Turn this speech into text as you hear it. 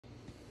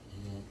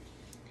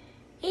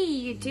Hey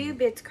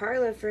YouTube, it's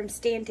Carla from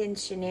Stanton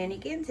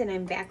Shenanigans, and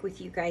I'm back with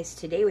you guys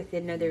today with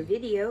another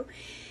video.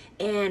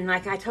 And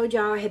like I told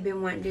y'all, I have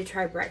been wanting to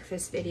try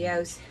breakfast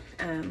videos,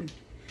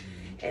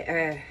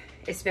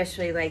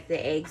 especially like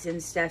the eggs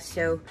and stuff.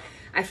 So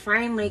I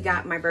finally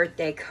got my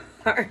birthday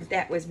card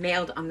that was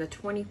mailed on the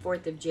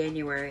 24th of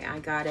January. I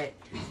got it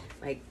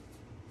like,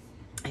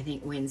 I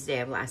think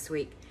Wednesday of last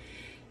week.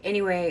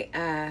 Anyway,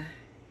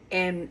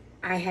 and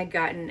I had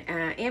gotten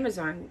an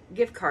Amazon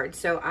gift card,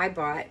 so I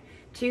bought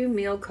 2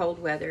 meal cold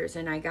weathers,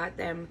 and I got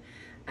them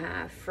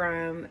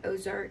from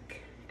Ozark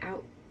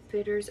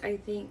Outfitters, I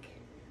think.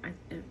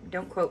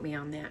 Don't quote me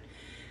on that,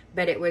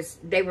 but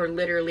they were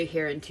literally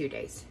here in 2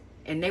 days,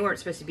 and they weren't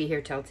supposed to be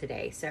here till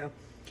today, so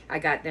I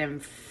got them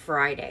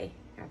Friday,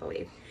 I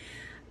believe,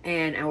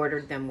 and I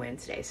ordered them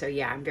Wednesday. So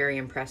yeah, I'm very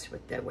impressed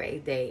with the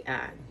way they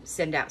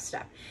send out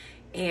stuff,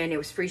 and it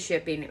was free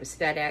shipping. It was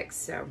FedEx.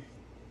 So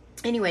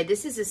anyway,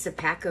 this is a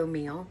Sapaco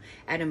meal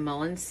out of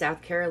Mullins,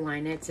 South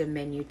Carolina. It's a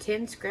menu: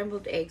 10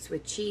 scrambled eggs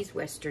with cheese,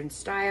 Western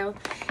style.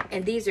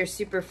 And these are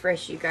super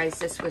fresh, you guys.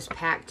 This was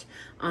packed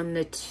on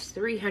the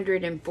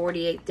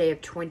 348th day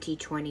of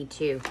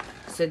 2022.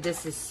 So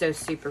this is so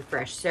super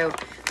fresh. So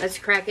let's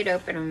crack it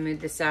open. I'm gonna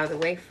move this out of the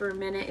way for a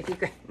minute. If you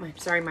guys, I'm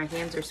sorry, my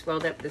hands are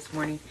swelled up this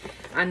morning.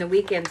 On the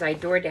weekends, I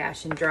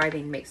DoorDash, and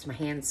driving makes my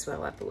hands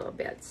swell up a little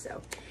bit.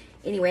 So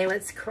anyway,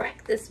 let's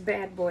crack this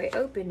bad boy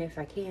open if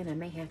I can. I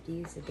may have to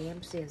use the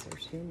damn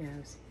scissors. Who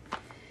knows?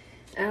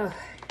 Oh,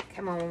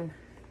 come on.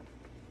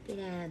 Get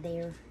out of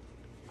there.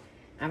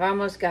 I've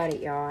almost got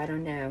it, y'all. I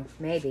don't know.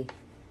 Maybe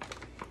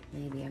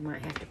I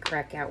might have to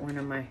crack out one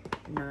of my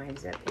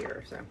knives up here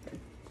or something.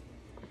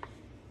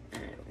 I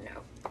don't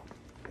know.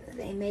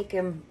 They make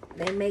them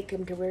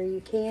to where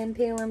you can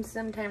peel them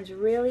sometimes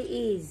really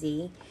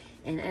easy,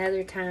 and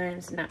other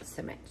times not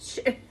so much.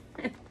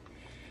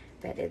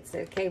 But it's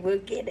okay, we'll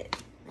get it.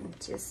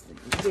 It just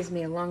gives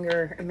me a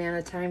longer amount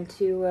of time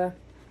to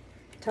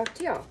talk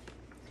to y'all.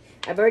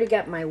 I've already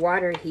got my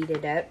water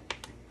heated up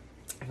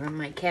from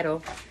my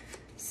kettle,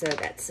 so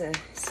that's a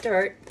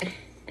start.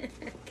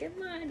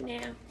 Come on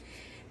now.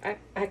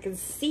 I can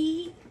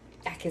see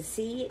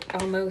it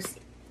almost.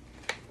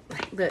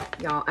 Look,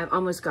 y'all, I've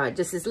almost got it.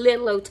 Just this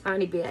little old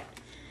tiny bit.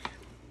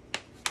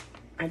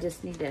 I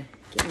just need to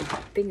get my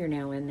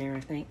fingernail in there, I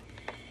think.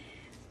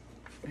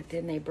 But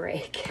then they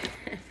break.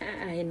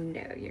 I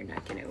know you're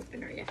not going to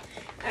open, are you?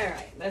 All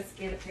right, let's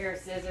get a pair of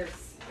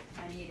scissors.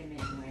 I need them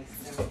anyway,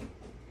 so.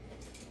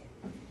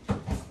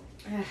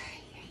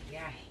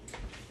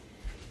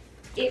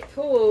 It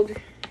pulled,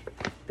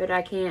 but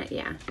I can't,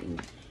 yeah,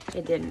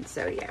 it didn't.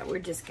 So yeah, we're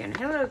just going to,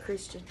 hello,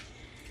 Christian.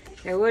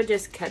 So we'll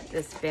just cut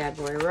this bad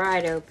boy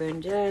right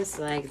open, just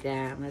like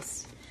that.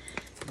 Let's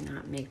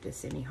not make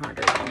this any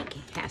harder than it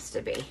has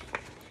to be.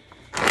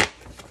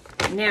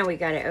 Now we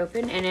got it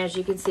open, and as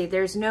you can see,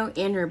 there's no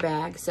inner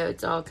bag, so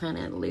it's all kind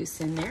of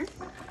loose in there.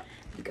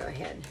 Go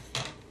ahead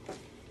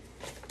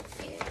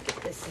and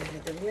get this out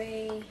of the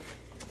way.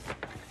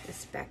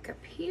 This back up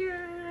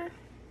here,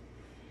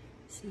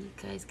 so you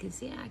guys can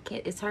see. I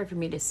can't. It's hard for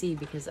me to see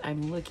because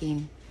I'm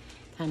looking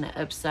kind of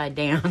upside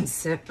down.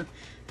 So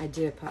I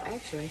do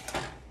actually.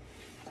 Does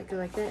it go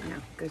like that? No,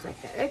 it goes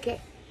like that. Okay.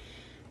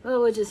 Well,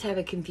 we'll just have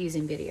a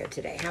confusing video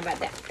today. How about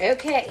that?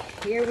 Okay,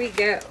 here we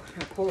go.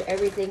 I'll pull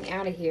everything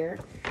out of here.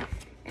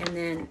 And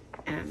then,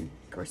 of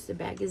course, the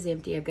bag is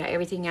empty. I've got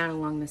everything out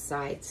along the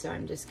side, so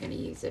I'm just going to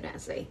use it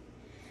as a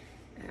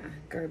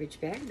garbage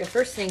bag. The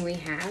first thing we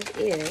have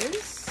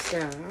is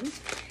some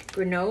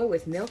granola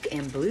with milk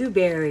and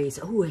blueberries.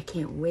 Oh, I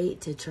can't wait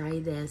to try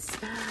this.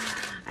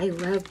 I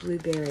love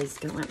blueberries.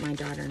 Don't let my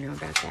daughter know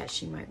about that.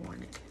 She might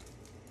want it.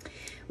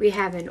 We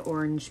have an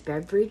orange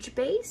beverage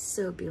base,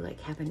 so it'd be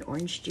like having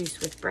orange juice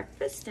with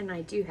breakfast, and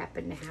I do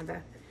happen to have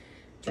a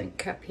drink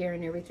cup here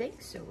and everything,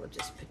 so we'll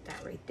just put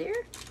that right there.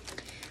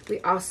 We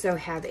also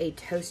have a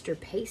toaster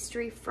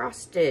pastry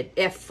frosted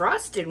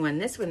one.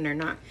 This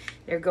one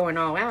they're going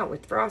all out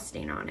with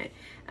frosting on it.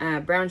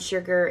 Brown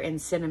sugar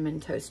and cinnamon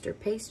toaster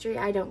pastry.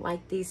 I don't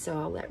like these, so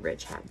I'll let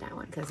Rich have that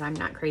one because I'm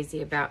not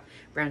crazy about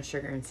brown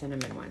sugar and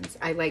cinnamon ones.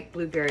 I like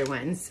blueberry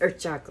ones or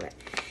chocolate.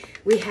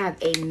 We have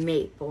a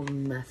maple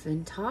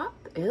muffin top.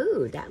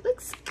 Oh, that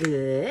looks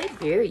good.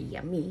 Very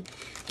yummy.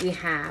 We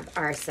have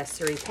our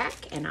accessory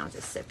pack, and I'll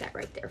just set that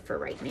right there for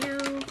right now.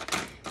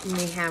 And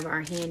we have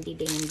our handy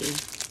dandy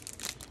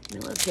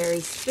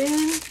military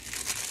spoon.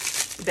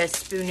 Best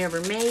spoon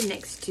ever made,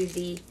 next to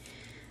the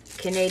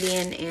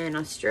Canadian and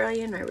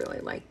Australian. I really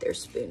like their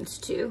spoons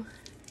too.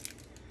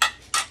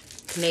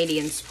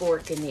 Canadian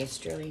spork and the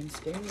Australian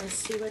spoon. Let's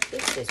see what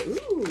this is.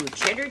 Ooh,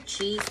 cheddar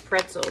cheese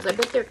pretzels. I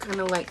bet they're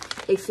kind of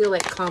like, they feel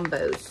like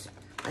combos,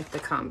 like the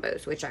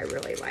combos, which I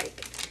really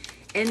like.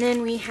 And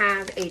then we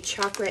have a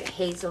chocolate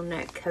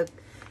hazelnut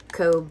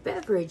cocoa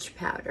beverage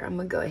powder. I'm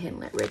gonna go ahead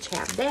and let Rich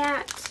have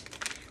that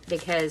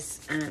because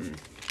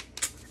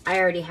I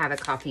already have a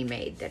coffee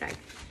made that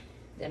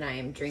I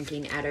am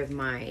drinking out of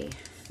my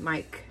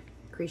Mike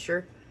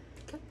Creasure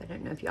cup. I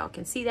don't know if y'all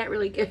can see that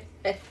really good.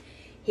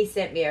 He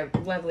sent me a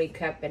lovely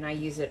cup, and I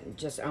use it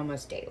just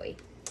almost daily.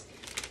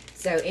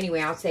 So anyway,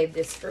 I'll save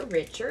this for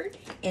Richard.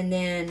 And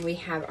then we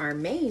have our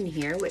main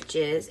here, which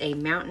is a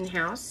Mountain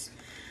House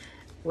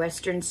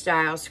Western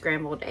style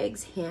scrambled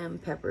eggs, ham,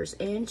 peppers,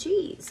 and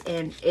cheese.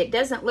 And it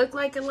doesn't look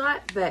like a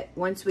lot, but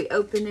once we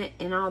open it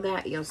and all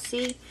that, you'll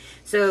see.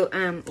 So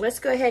let's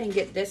go ahead and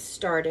get this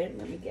started.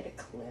 Let me get a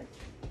clip,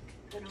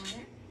 put on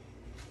it.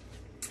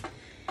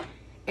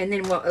 And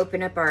then we'll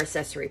open up our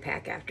accessory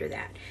pack after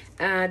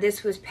that.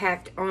 This was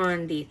packed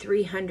on the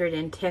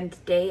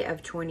 310th day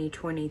of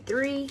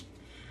 2023.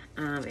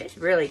 It's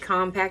really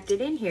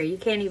compacted in here. You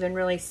can't even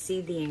really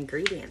see the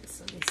ingredients.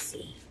 Let me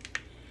see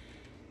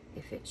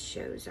if it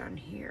shows on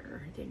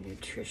here, the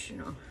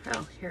nutritional.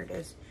 Oh, here it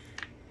is.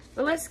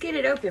 Well, let's get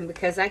it open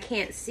because I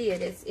can't see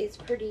it. It's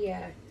pretty,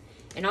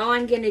 and all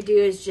I'm going to do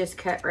is just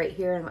cut right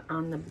here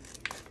on the,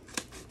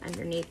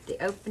 underneath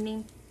the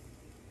opening.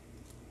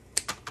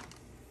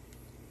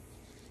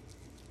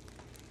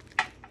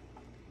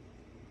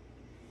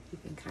 You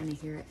can kind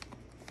of hear it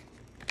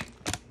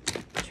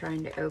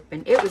trying to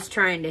open. It was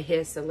trying to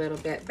hiss a little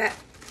bit, but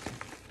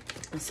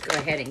let's go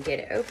ahead and get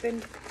it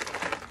open.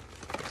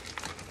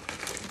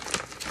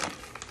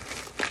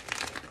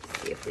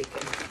 See if we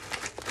can.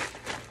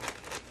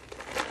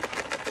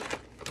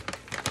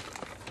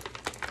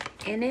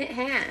 And it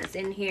has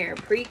in here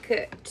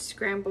pre-cooked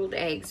scrambled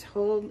eggs,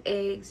 whole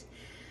eggs.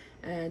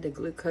 The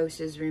glucose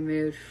is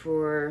removed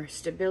for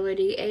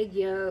stability, egg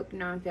yolk,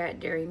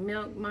 non-fat dairy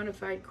milk,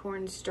 modified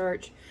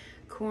cornstarch,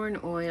 corn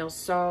oil,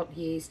 salt,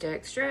 yeast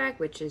extract,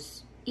 which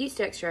is, yeast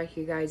extract,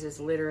 you guys, is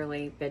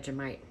literally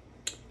Vegemite,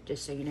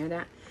 just so you know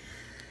that.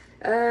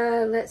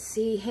 Let's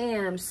see,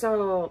 ham,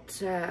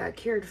 salt,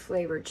 cured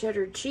flavor,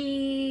 cheddar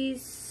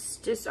cheese,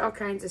 just all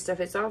kinds of stuff.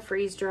 It's all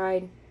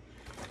freeze-dried,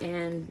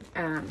 and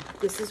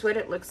this is what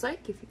it looks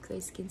like, if you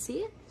guys can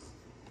see it.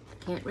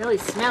 Can't really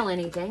smell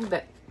anything,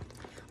 but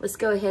let's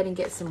go ahead and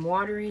get some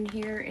water in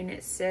here, and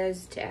it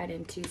says to add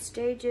in 2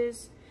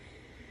 stages.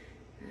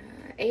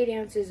 8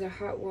 ounces of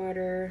hot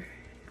water.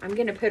 I'm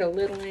going to put a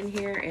little in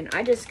here, and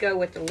I just go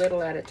with a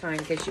little at a time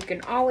because you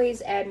can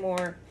always add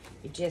more.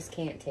 You just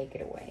can't take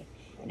it away.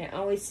 And it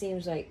always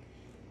seems like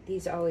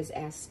these always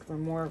ask for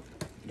more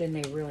than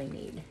they really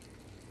need.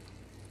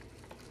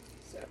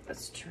 So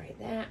let's try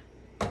that.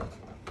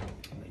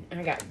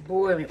 I got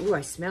boiling. Ooh,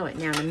 I smell it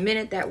now. The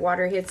minute that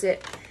water hits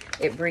it,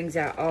 it brings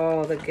out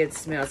all the good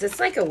smells. It's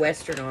like a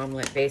Western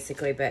omelet,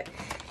 basically, but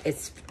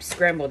it's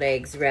scrambled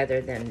eggs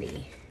rather than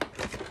the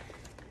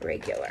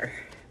regular.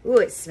 Ooh,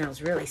 it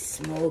smells really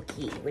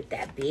smoky with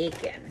that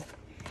bacon.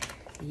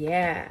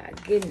 Yeah,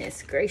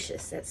 goodness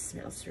gracious, that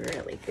smells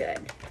really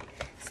good.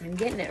 So I'm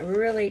getting it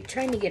really,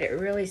 trying to get it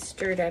really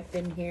stirred up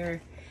in here.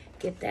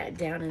 Get that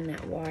down in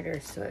that water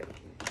so it,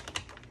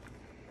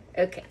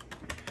 okay.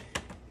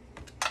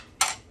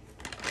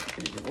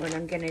 And what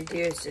I'm gonna do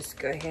is just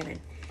go ahead and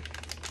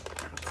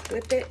I'll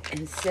flip it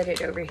and set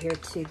it over here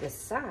to the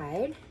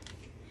side.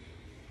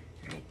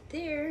 Right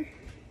there.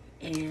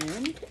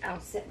 And I'll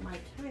set my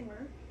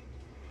timer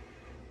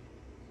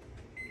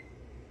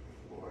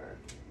for,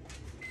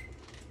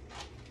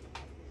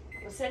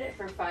 we'll set it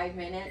for 5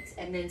 minutes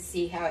and then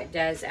see how it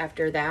does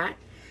after that.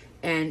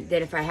 And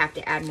then if I have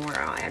to add more,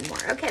 I'll add more.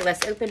 Okay,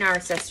 let's open our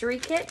accessory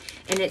kit.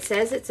 And it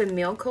says it's a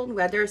meal cold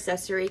weather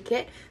accessory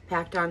kit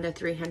packed on the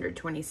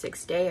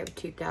 326th day of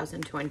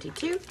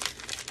 2022.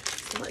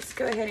 So let's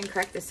go ahead and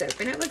crack this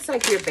open. It looks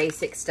like your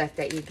basic stuff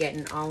that you get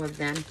in all of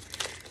them.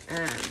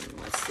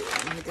 Let's see,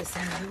 I'll move this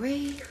out of the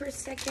way for a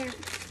second.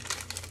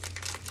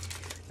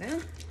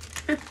 Well,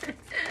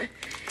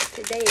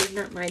 today is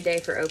not my day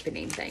for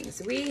opening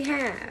things. We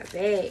have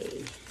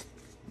a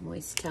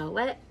moist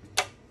towelette.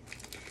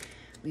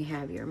 We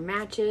have your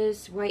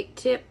matches, white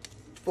tip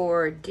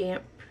for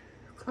damp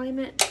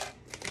climate.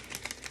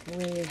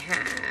 We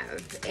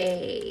have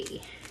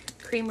a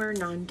creamer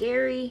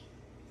non-dairy.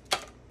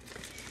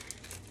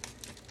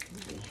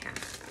 We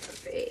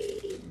have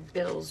a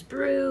Bill's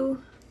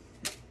Brew.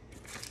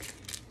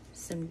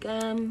 Some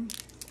gum,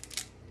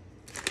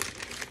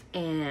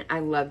 and I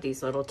love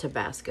these little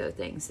Tabasco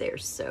things. They are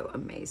so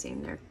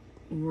amazing. They're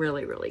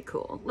really, really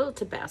cool. Little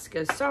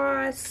Tabasco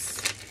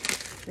sauce.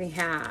 We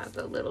have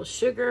a little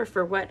sugar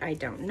for what, I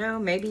don't know.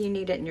 Maybe you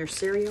need it in your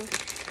cereal.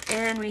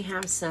 And we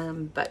have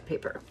some butt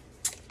paper.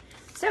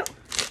 So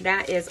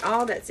that is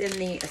all that's in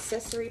the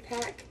accessory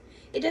pack.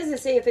 It doesn't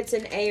say if it's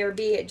an A or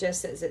B. It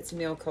just says it's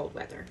meal cold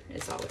weather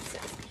is all it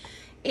says.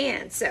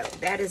 And so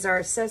that is our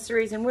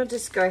accessories, and we'll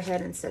just go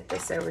ahead and set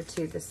this over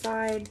to the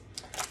side.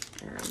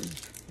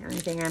 The only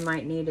thing I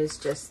might need is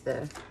just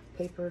the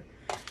paper.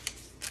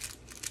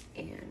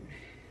 And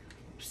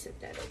we'll set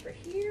that over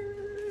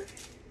here.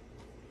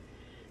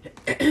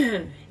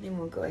 And then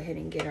we'll go ahead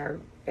and get our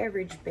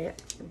beverage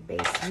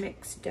base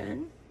mix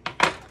done.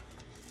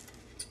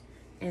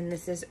 And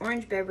this is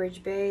orange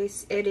beverage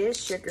base. It is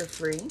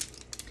sugar-free.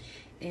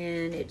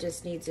 And it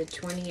just needs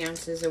 20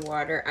 ounces of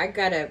water. I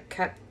got a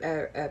cup,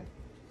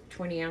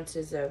 20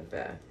 ounces of,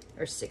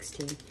 or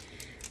 16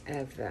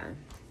 of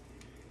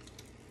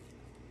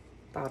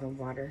bottled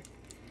water.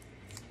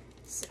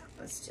 So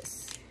let's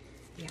just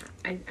Yeah,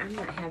 I'm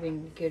not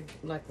having good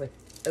luck with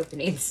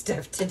opening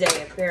stuff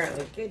today,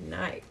 apparently. Good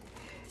night.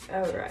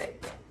 All right.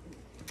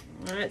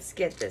 Let's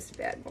get this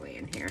bad boy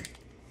in here.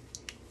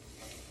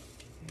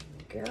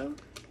 There we go.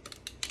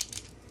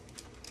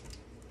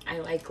 I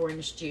like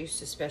orange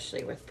juice,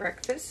 especially with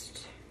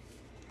breakfast.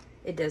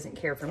 It doesn't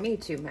care for me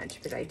too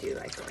much, but I do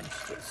like orange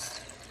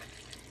juice.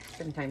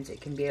 Sometimes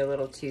it can be a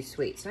little too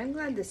sweet, so I'm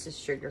glad this is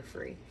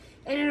sugar-free.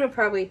 And it'll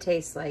probably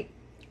taste like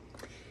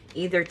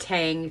either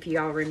Tang, if you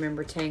all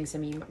remember Tang.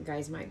 Some of you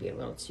guys might be a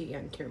little too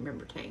young to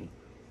remember Tang.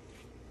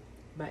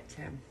 But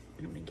I'm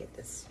going to get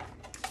this.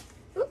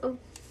 Uh-oh.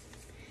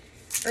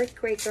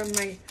 Earthquake on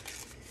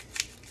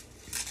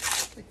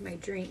with my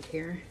drink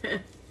here.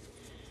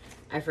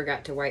 I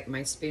forgot to wipe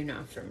my spoon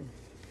off from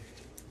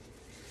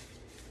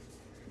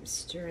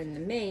stirring the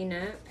main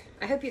up.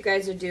 I hope you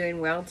guys are doing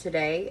well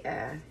today.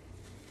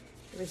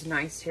 It was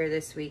nice here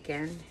this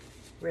weekend.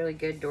 Really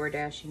good door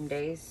dashing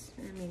days.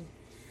 I mean,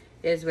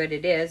 it is what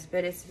it is,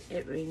 but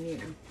you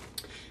know.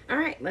 All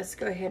right, let's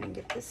go ahead and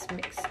get this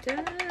mixed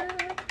up.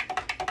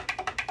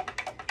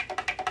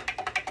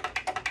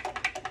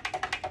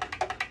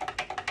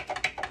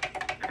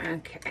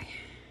 Okay.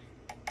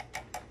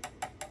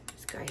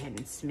 Let's go ahead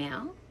and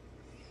smell.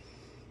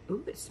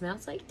 Ooh, it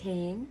smells like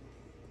Tang.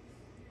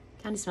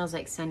 Kind of smells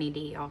like Sunny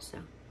D also.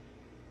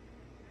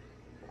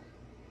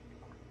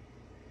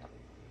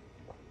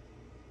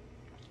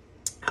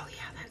 Oh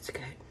yeah, that's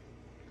good.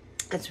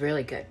 That's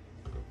really good.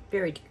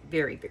 Very,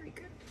 very, very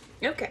good.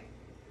 Okay.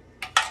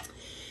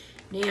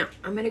 Now,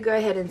 I'm going to go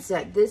ahead and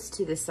set this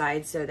to the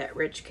side so that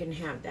Rich can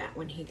have that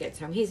when he gets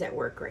home. He's at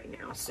work right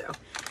now, so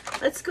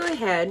let's go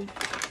ahead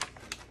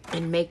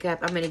and make up.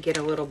 I'm going to get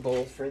a little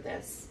bowl for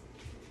this.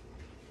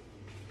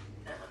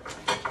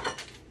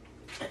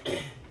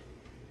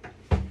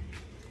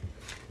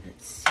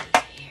 Let's see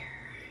here.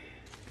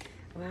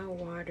 Allow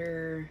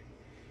water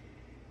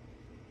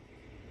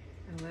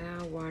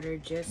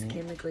just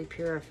chemically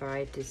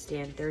purified to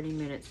stand 30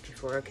 minutes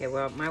before. Okay,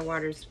 well, my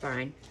water's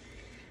fine.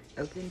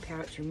 Open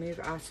pouch, remove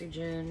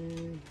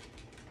oxygen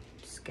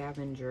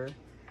scavenger.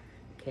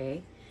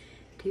 Okay,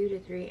 2 to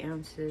 3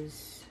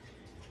 ounces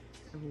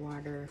of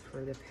water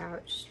for the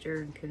pouch. Stir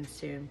and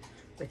consume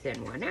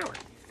within 1 hour.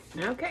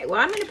 Okay, well,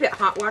 I'm going to put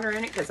hot water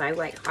in it because I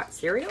like hot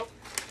cereal.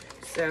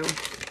 So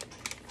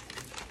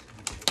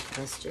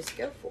let's just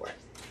go for it.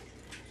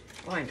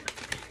 Why not?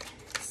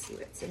 Let's see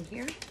what's in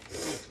here.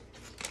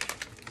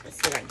 Let's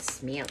see if I can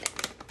smell it.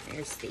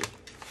 There's the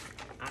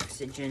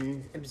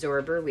oxygen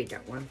absorber. We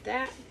don't want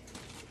that.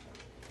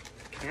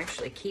 You can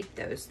actually keep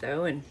those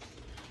though and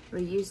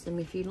reuse them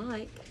if you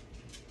like.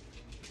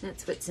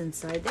 That's what's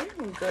inside there.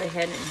 We'll go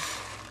ahead and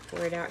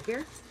pour it out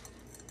here.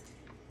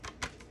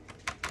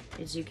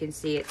 As you can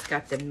see, it's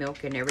got the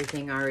milk and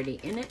everything already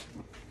in it.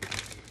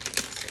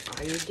 So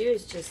all you do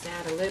is just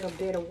add a little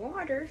bit of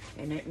water,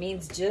 and it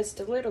means just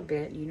a little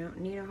bit. You don't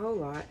need a whole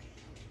lot.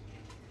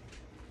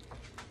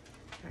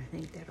 I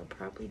think that'll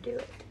probably do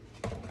it.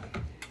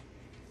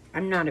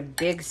 I'm not a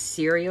big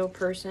cereal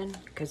person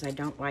because I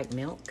don't like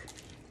milk.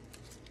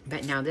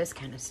 But now this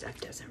kind of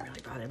stuff doesn't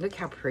really bother. Look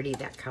how pretty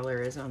that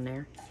color is on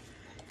there.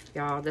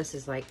 Y'all, this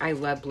is like, I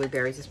love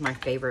blueberries. It's my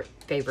favorite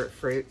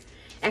fruit.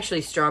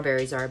 Actually,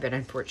 strawberries are, but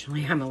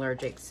unfortunately I'm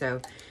allergic,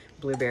 so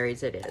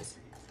blueberries it is.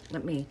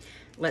 Let me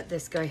let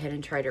this go ahead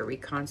and try to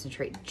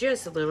reconcentrate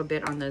just a little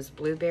bit on those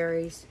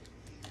blueberries.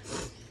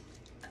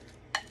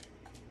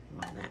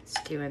 While that's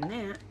doing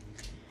that,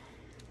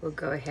 we'll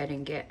go ahead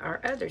and get our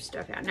other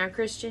stuff out. Now,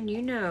 Christian,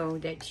 you know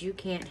that you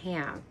can't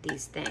have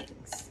these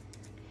things.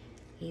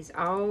 He's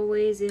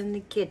always in the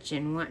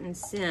kitchen wanting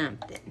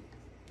something.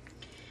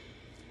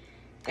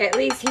 At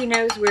least he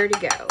knows where to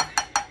go.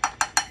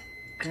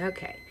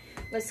 Okay,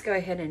 let's go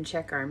ahead and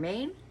check our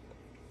main.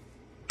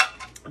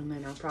 And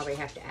then I'll probably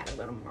have to add a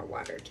little more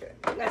water to it.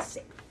 But let's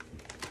see.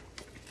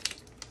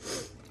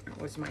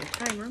 That was my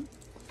timer.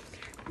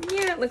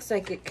 Yeah, it looks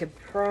like it could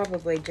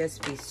probably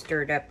just be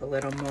stirred up a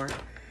little more.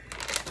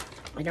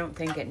 I don't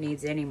think it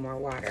needs any more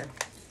water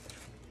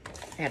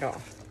at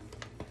all.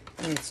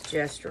 And it's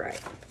just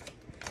right.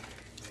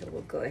 So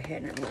we'll go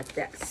ahead and let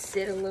that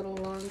sit a little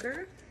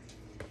longer,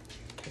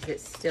 because it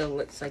still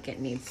looks like it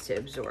needs to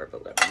absorb a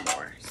little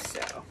more.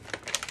 So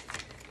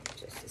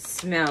just, it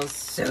smells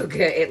so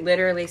good. It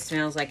literally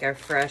smells like a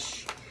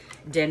fresh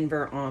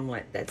Denver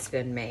omelet that's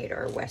been made,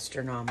 or a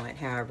Western omelet,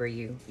 however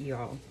you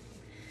all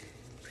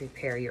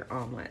prepare your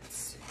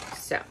omelets.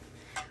 So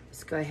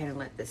let's go ahead and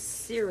let the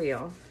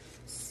cereal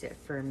sit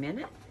for a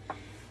minute,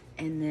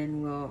 and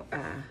then we'll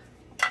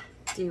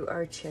do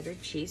our cheddar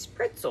cheese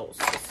pretzels.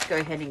 Let's go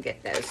ahead and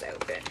get those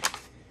open.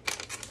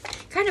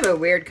 Kind of a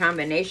weird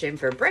combination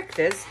for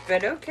breakfast,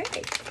 but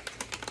okay.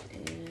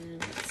 And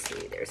let's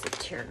see, there's a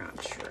tear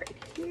notch right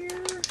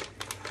here.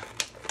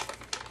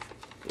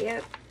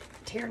 Yep,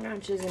 tear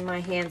notches in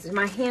my hands. And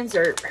my hands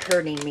are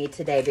hurting me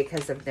today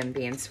because of them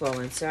being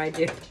swollen, so I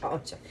do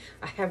apologize.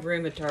 I have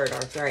rheumatoid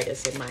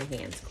arthritis in my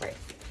hands,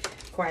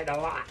 quite a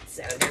lot.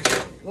 So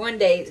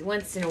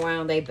once in a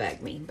while they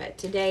bug me. But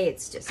today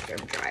it's just them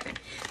driving.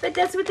 But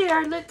that's what they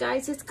are. Look,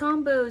 guys, it's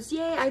combos.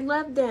 Yay, I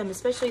love them,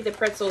 especially the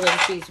pretzel and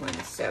cheese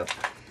ones. So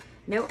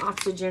no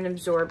oxygen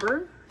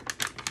absorber.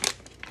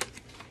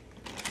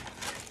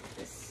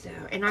 So,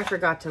 and I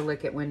forgot to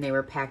look at when they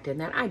were packed in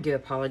that. I do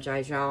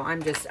apologize, y'all.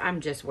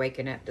 I'm just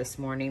waking up this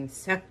morning.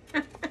 So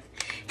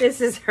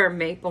this is our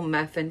maple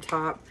muffin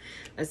top.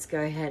 Let's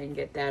go ahead and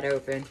get that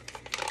open.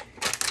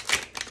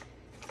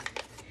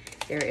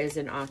 There is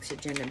an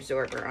oxygen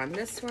absorber on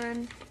this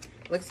one.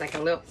 Looks like a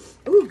little,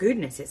 oh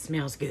goodness, it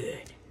smells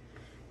good.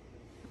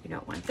 You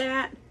don't want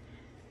that.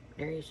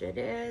 There it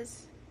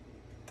is.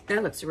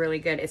 That looks really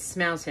good. It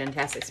smells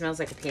fantastic. It smells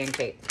like a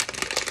pancake.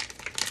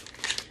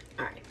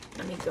 All right,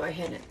 let me go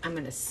ahead and I'm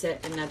gonna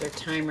set another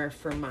timer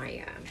for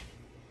my,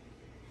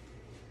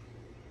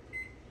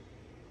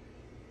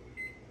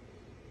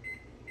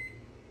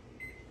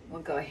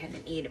 we'll go ahead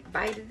and eat a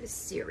bite of the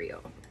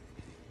cereal.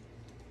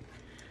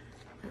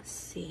 Let's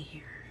see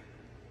here.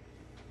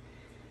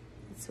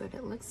 That's what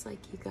it looks like,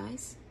 you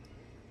guys.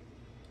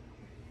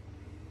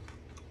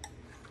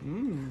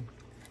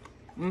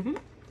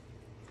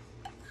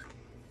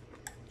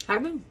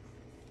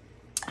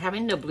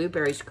 Having the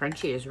blueberries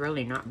crunchy is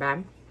really not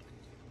bad.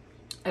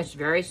 It's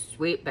very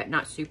sweet, but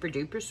not super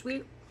duper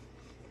sweet.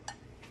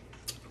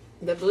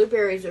 The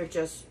blueberries are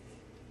just,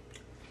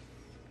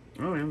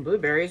 oh man,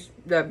 blueberries.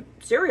 The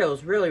cereal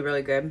is really,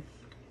 really good.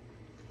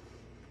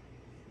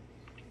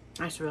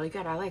 That's really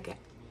good. I like it.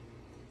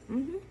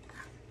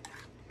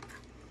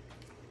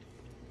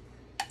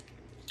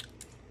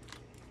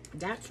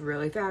 That's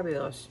really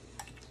fabulous.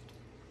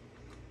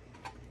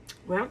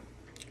 Well,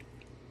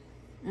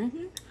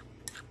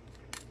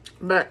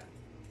 but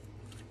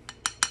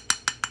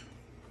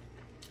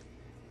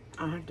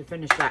I'll have to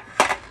finish that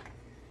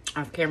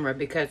off camera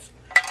because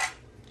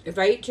if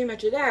I eat too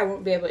much of that, I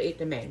won't be able to eat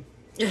the main.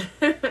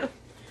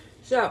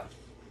 So,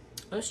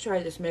 let's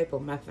try this maple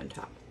muffin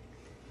top.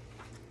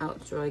 Oh,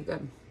 it's really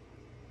good.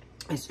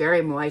 It's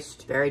very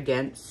moist, very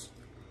dense.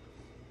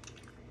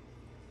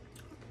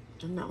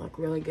 Doesn't that look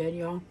really good,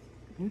 y'all?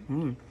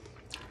 I'm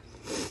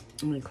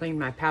gonna clean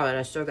my palate.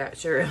 I still got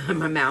cereal in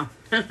my mouth.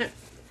 I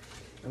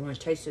want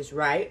to taste this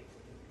right.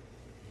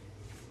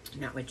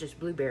 Not with just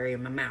blueberry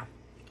in my mouth.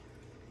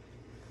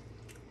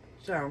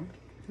 So,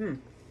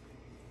 taking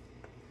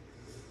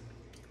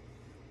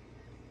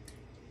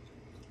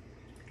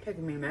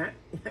me a minute.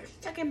 It's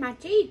stuck in my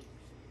teeth.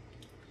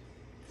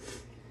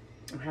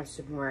 I'll have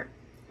some more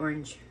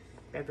orange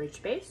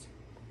beverage base.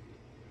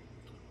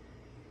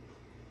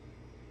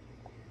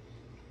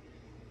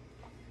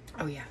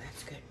 Oh yeah,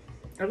 that's good.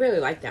 I really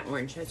like that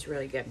orange. That's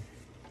really good.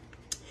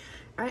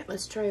 All right,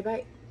 let's try a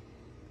bite.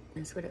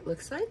 That's what it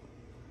looks like.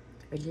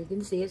 As you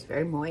can see, it's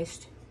very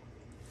moist,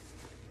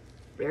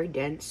 very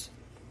dense.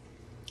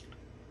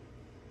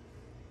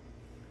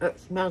 It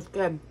smells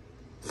good.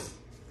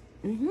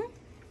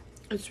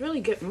 It's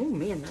really good. Oh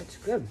man, that's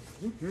good.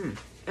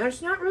 And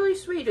it's not really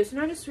sweet. It's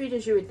not as sweet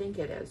as you would think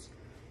it is,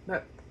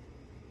 but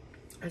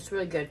it's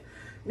really good.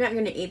 I'm not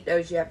going to eat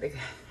those yet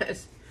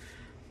because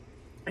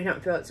I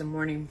don't feel it's a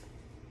morning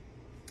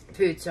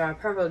food, so I'll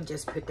probably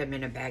just put them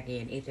in a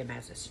baggie and eat them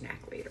as a snack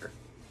later.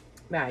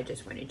 But I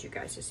just wanted you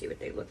guys to see what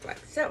they look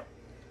like. So, I'm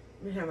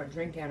going to have a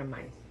drink out of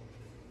my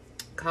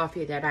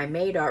coffee that I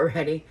made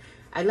already.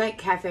 I like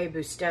Cafe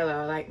Bustelo.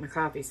 I like my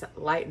coffee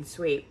light and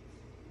sweet.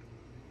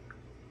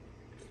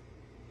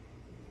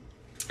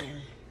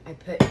 I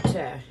put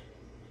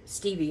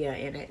stevia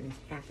in it and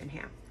half.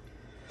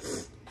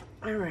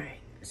 All right,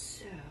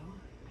 so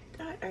I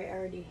thought I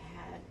already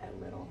had a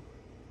little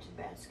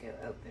Tabasco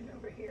open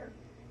over here.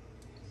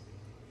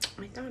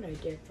 I thought I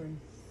did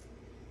from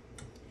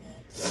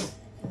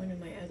one of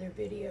my other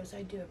videos.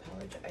 I do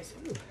apologize.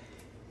 Ooh.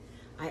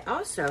 I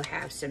also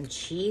have some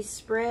cheese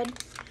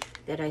spread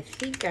that I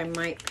think I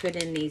might put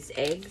in these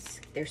eggs.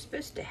 They're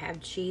supposed to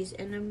have cheese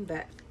in them,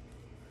 but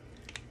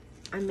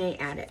I may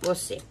add it. We'll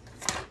see.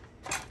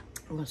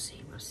 We'll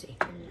see.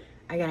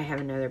 I gotta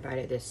have another bite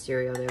of this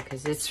cereal though,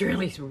 because it's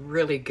really,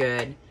 really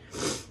good.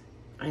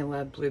 I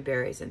love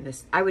blueberries in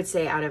this. I would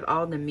say out of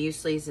all the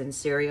mueslis and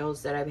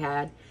cereals that I've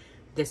had,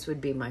 this would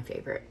be my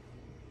favorite.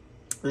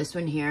 This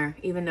one here,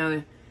 even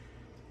though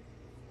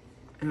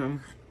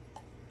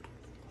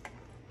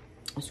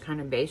it's kind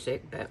of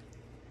basic, but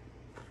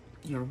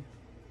you know,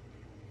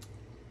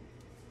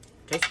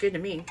 tastes good to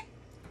me.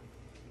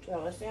 So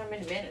let's see how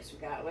many minutes we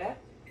got left.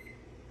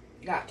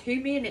 Got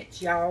 2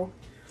 minutes, y'all.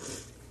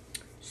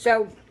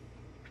 So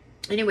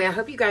anyway, I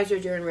hope you guys are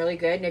doing really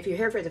good. And if you're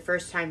here for the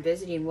first time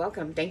visiting,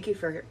 welcome. Thank you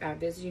for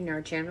visiting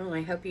our channel. And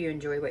I hope you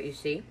enjoy what you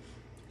see.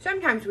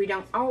 Sometimes we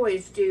don't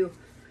always do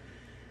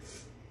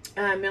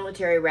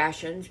military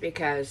rations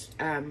because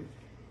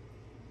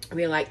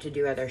we like to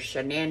do other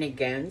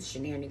shenanigans,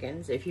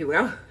 if you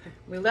will.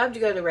 We love to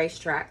go to the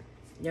racetrack.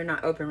 They're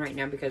not open right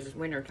now because it's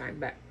winter time,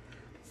 but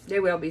they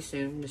will be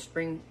soon. The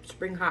spring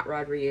hot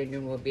rod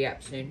reunion will be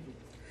up soon.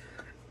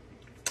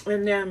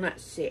 And then,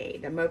 let's see,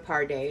 the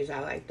Mopar days,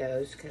 I like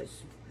those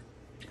because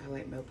I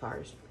like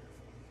Mopars.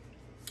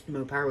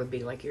 Mopar would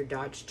be like your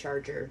Dodge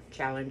Charger,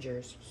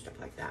 Challengers, stuff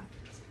like that.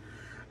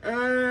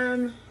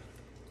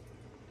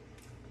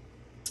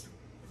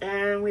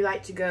 And we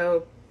like to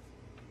go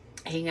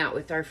hang out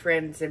with our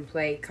friends and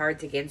play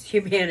Cards Against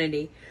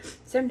Humanity.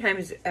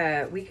 Sometimes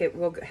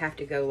we'll have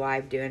to go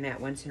live doing that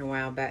once in a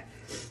while, but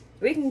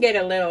we can get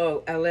a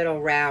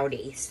little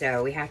rowdy,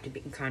 so we have to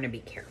kind of be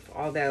careful.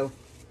 Although,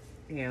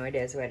 you know, it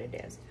is what it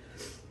is.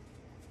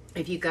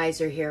 If you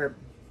guys are here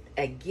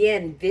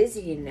again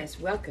visiting us,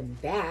 welcome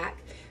back.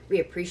 We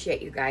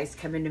appreciate you guys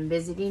coming and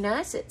visiting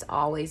us. It's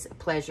always a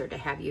pleasure to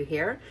have you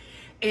here.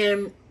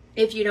 And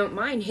if you don't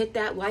mind, hit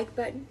that like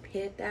button.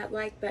 Hit that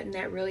like button.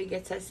 That really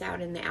gets us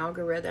out in the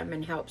algorithm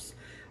and helps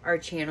our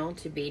channel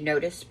to be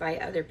noticed by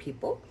other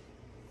people.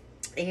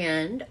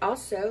 And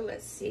also,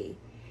 let's see.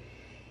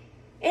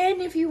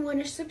 And if you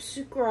want to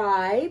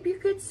subscribe, you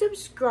could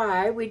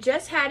subscribe. We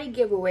just had a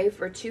giveaway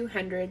for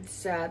 200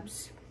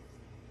 subs.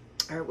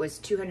 Or it was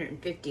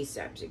 250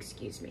 subs,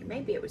 excuse me.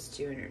 Maybe it was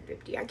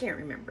 250. I can't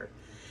remember.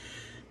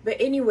 But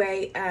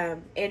anyway,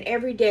 and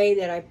every day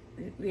that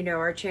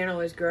our channel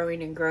is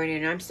growing and growing,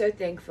 and I'm so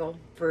thankful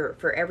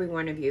for every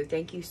one of you.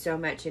 Thank you so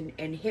much,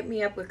 and hit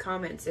me up with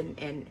comments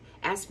and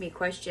ask me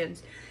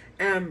questions.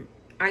 I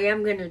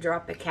am going to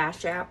drop a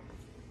Cash App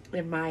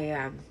in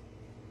my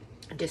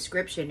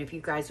description if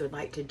you guys would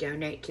like to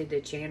donate to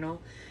the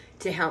channel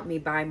to help me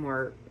buy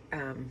more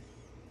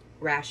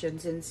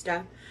rations and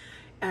stuff.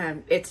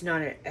 It's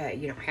not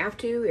you don't have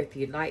to if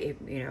you'd like.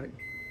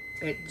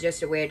 It's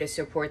just a way to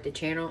support the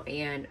channel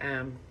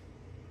and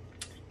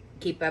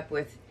keep up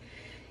with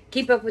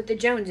the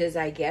Joneses,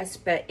 I guess.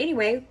 But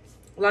anyway,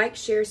 like,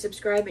 share,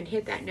 subscribe, and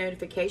hit that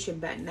notification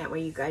button. That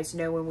way you guys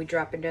know when we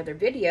drop another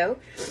video.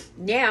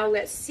 Now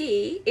let's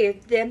see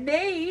if the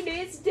mane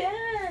is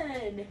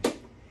done.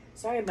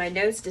 Sorry, my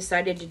nose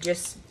decided to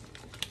just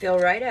fill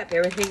right up.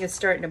 Everything is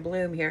starting to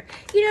bloom here.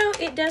 You know,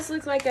 it does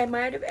look like I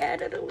might have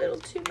added a little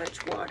too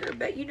much water,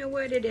 but you know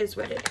what? It is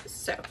what it is.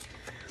 So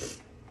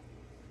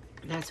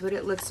that's what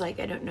it looks like.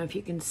 I don't know if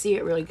you can see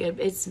it really good.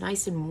 It's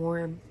nice and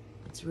warm.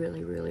 It's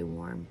really, really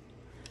warm.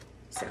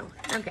 So,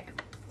 okay.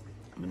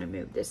 I'm going to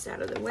move this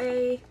out of the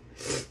way.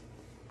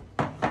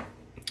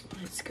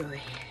 Let's go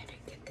ahead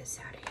and get this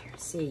out of here.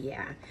 See,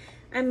 yeah.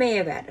 I may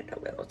have added a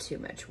little too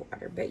much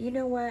water, but you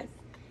know what?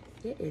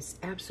 It is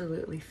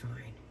absolutely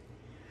fine.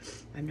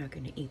 I'm not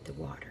going to eat the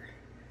water.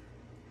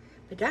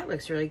 But that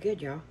looks really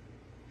good, y'all.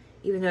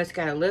 Even though it's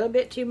got a little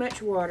bit too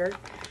much water.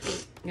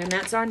 And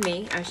that's on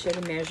me. I should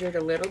have measured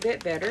a little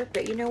bit better.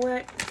 But you know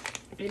what?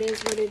 It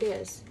is what it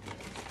is.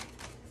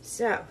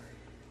 So,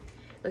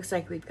 looks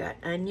like we've got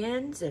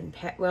onions and,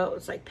 well,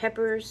 it's like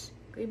peppers.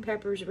 Green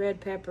peppers,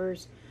 red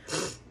peppers.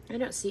 I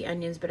don't see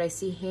onions, but I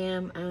see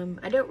ham.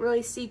 I don't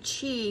really see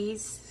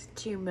cheese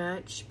too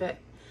much. But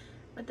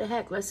what the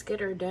heck? Let's get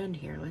her done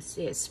here. Let's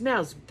see. It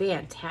smells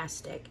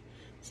fantastic.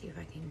 See if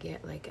I can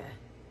get like a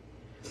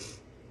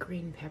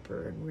green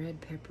pepper and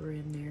red pepper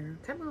in there.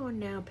 Come on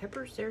now,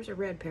 peppers. There's a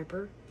red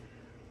pepper.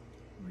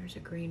 There's a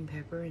green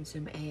pepper and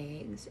some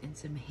eggs and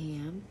some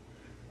ham.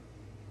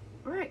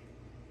 All right,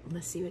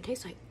 let's see what it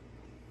tastes like.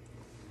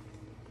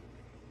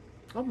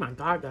 Oh my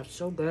God, that's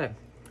so good.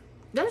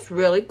 That's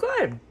really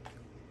good.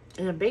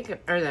 And the bacon,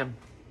 or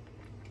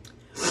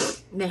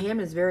the ham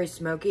is very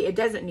smoky. It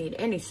doesn't need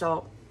any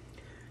salt.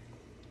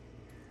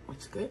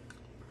 That's good.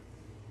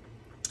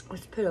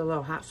 Let's put a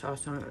little hot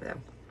sauce on it though.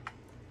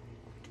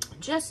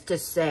 Just to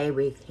say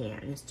we can.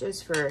 It's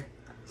just for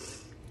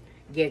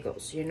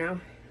giggles, you know.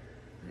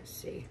 Let's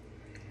see.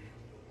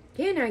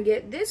 Can I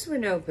get this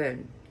one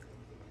open?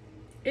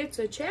 It's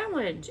a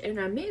challenge and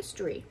a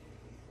mystery.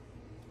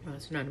 Well,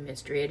 it's not a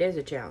mystery. It is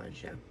a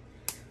challenge, though.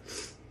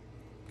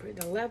 For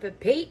the love of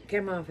Pete,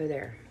 come off of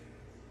there.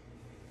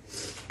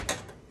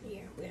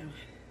 Yeah, well.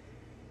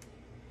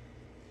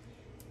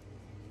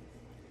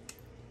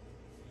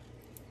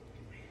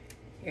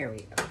 Here we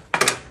go.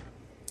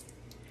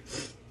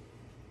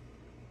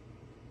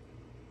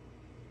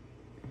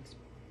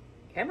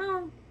 Come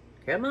on.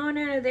 Come on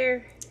out of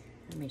there.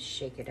 Let me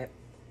shake it up.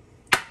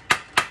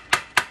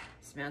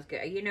 Smells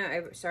good. You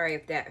know, sorry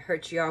if that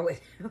hurts y'all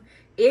with...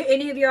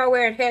 Any of y'all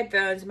wearing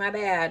headphones, my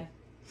bad.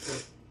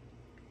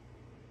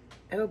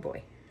 Oh,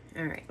 boy.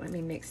 All right, let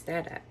me mix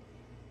that up.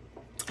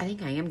 I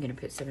think I am going to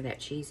put some of that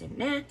cheese in.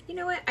 Nah, you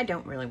know what? I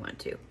don't really want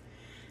to.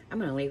 I'm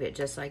going to leave it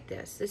just like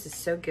this. This is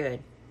so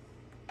good.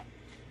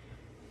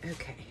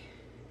 Okay.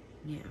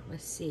 Now,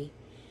 let's see.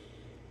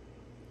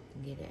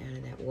 Get it out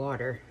of that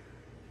water.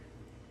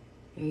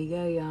 There you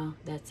go, y'all.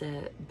 That's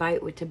a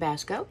bite with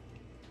Tabasco.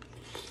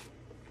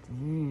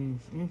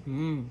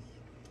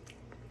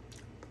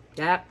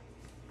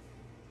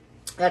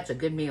 That's a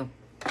good meal.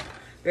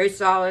 Very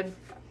solid.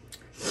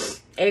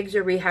 Eggs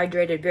are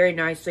rehydrated very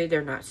nicely.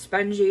 They're not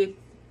spongy.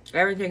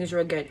 Everything is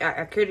real good.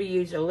 I could have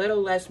used a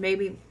little less,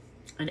 maybe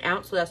an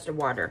ounce less of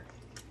water.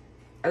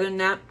 Other than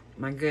that,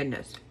 my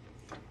goodness.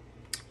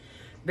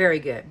 Very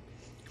good.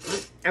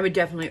 I would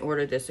definitely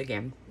order this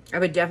again. I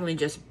would definitely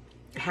just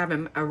have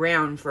them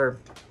around for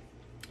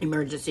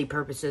emergency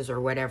purposes or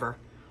whatever.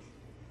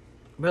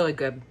 Really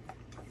good.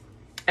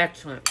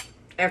 Excellent.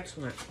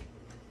 Excellent.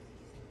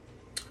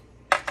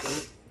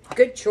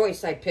 Good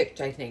choice I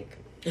picked, I think.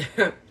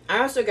 I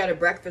also got a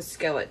breakfast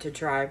skillet to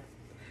try.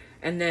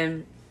 And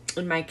then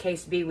in my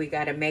case B, we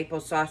got a maple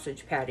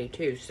sausage patty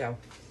too. So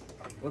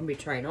we'll be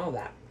trying all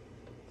that.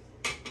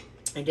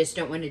 I just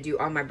don't want to do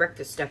all my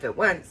breakfast stuff at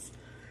once.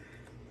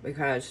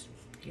 Because,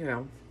 you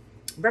know,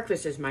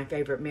 breakfast is my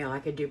favorite meal. I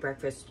could do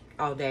breakfast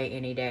all day,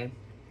 any day.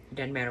 It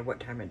doesn't matter what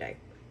time of day.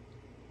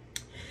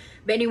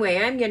 But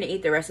anyway, I'm going to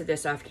eat the rest of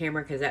this off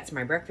camera because that's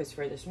my breakfast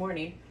for this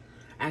morning.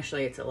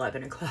 Actually, it's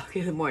 11 o'clock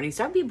in the morning,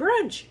 so I'll be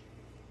brunch.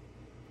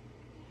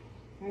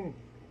 I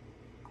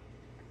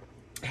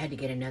had to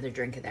get another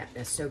drink of that.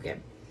 That's so good.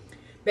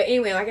 But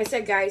anyway, like I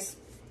said, guys,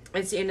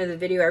 it's the end of the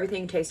video.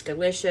 Everything tastes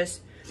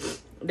delicious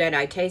that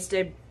I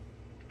tasted.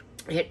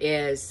 It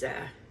is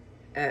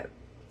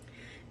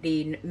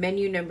the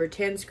menu number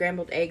 10,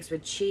 scrambled eggs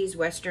with cheese,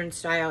 Western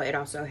style. It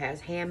also has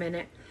ham in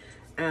it.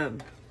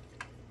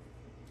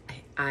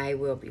 I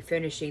will be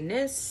finishing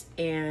this,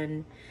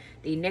 and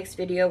the next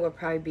video will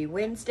probably be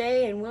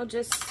Wednesday, and we'll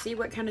just see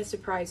what kind of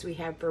surprise we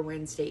have for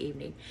Wednesday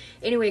evening.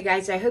 Anyway,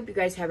 guys, I hope you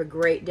guys have a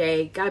great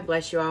day. God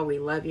bless you all. We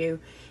love you.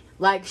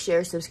 Like,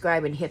 share,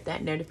 subscribe, and hit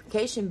that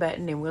notification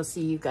button, and we'll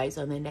see you guys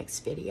on the next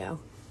video.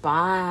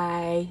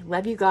 Bye.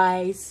 Love you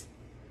guys.